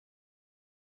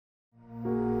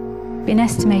It's been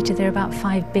estimated there are about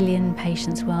 5 billion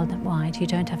patients worldwide who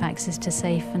don't have access to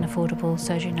safe and affordable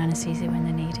surgery and anaesthesia when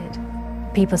they need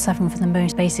it. People suffering from the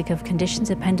most basic of conditions,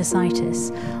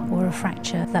 appendicitis or a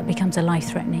fracture, that becomes a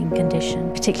life-threatening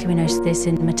condition. Particularly we notice this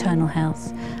in maternal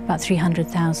health. About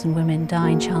 300,000 women die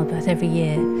in childbirth every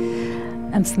year.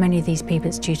 And for many of these people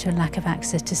it's due to a lack of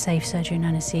access to safe surgery and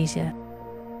anaesthesia.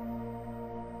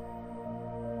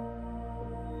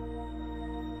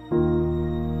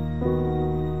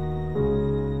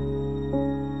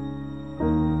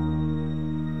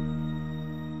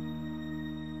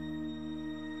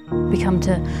 We come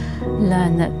to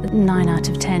learn that 9 out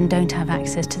of 10 don't have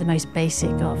access to the most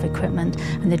basic of equipment,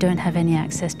 and they don't have any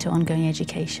access to ongoing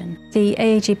education. The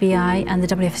AAGBI and the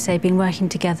WFSA have been working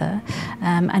together,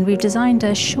 and we've designed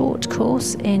a short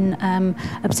course in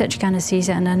obstetric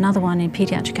anaesthesia and another one in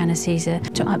paediatric anaesthesia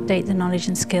to update the knowledge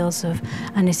and skills of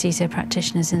anaesthesia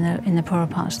practitioners in the poorer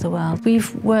parts of the world.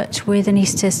 We've worked with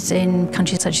anaesthetists in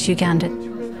countries such as Uganda.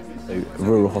 So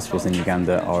rural hospitals in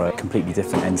Uganda are a completely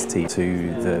different entity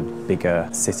to the bigger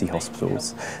city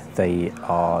hospitals. They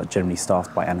are generally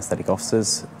staffed by anaesthetic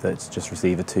officers that just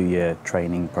receive a 2-year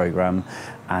training programme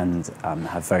and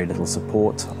have very little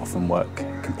support, often work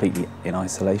completely in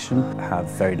isolation, have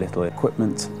very little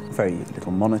equipment, very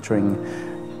little monitoring,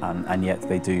 and yet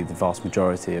they do the vast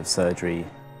majority of surgery.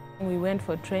 We went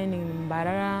for training in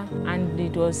Mbarara, and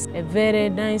it was a very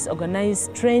nice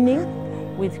organised training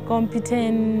with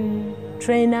competent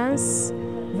trainers,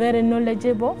 very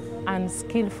knowledgeable and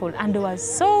skillful, and they were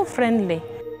so friendly.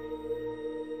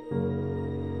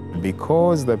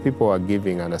 Because the people who are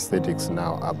giving anaesthetics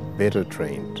now are better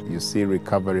trained, you see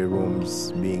recovery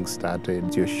rooms being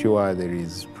started. You're sure there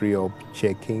is pre-op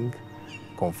checking,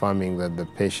 confirming that the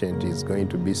patient is going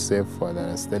to be safe for the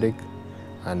anaesthetic.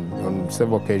 And on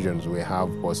several occasions we have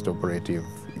post-operative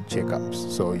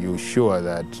checkups. So you're sure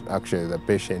that actually the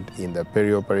patient in the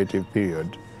perioperative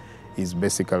period is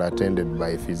basically attended by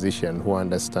a physician who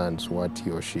understands what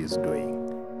he or she is doing.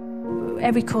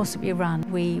 Every course that we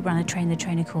run a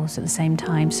train-the-trainer course at the same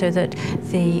time so that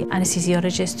the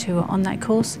anaesthesiologists who are on that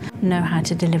course know how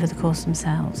to deliver the course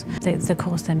themselves. The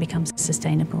course then becomes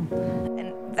sustainable.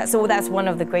 That's one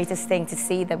of the greatest things, to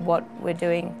see that what we're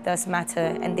doing does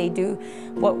matter, and they do,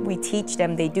 what we teach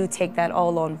them, they do take that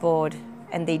all on board,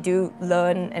 and they do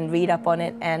learn and read up on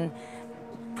it and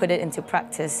put it into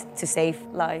practice to save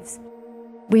lives.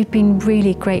 We've been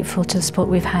really grateful to the support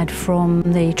we've had from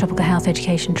the Tropical Health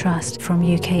Education Trust, from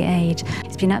UKAID.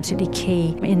 It's been absolutely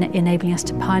key in enabling us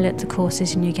to pilot the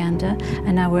courses in Uganda,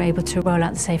 and now we're able to roll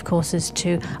out the safe courses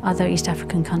to other East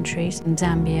African countries, in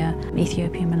Zambia,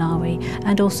 Ethiopia, Malawi,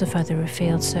 and also further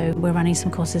afield. So we're running some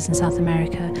courses in South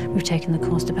America. We've taken the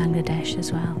course to Bangladesh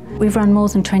as well. We've run more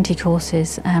than 20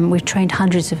 courses. We've trained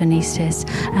hundreds of anaesthetists,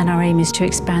 and our aim is to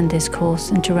expand this course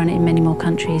and to run it in many more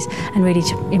countries and really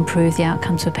to improve the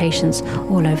outcomes for patients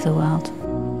all over the world.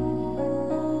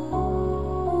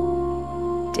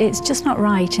 It's just not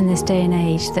right in this day and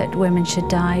age that women should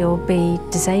die or be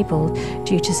disabled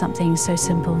due to something so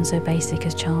simple and so basic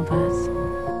as childbirth.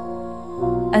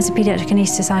 As a paediatric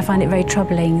anaesthetist, I find it very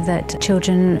troubling that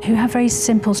children who have very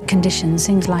simple conditions,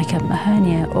 things like a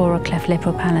hernia or a cleft lip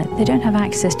or palate, they don't have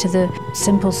access to the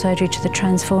simple surgery, to the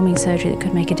transforming surgery that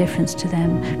could make a difference to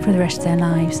them for the rest of their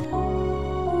lives.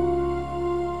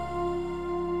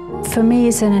 For me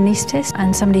as an anaesthetist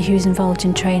and somebody who's involved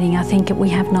in training, I think we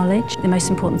have knowledge. The most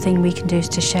important thing we can do is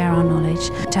to share our knowledge,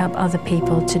 to help other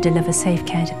people to deliver safe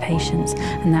care to patients,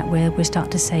 and that way we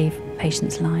start to save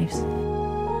patients' lives.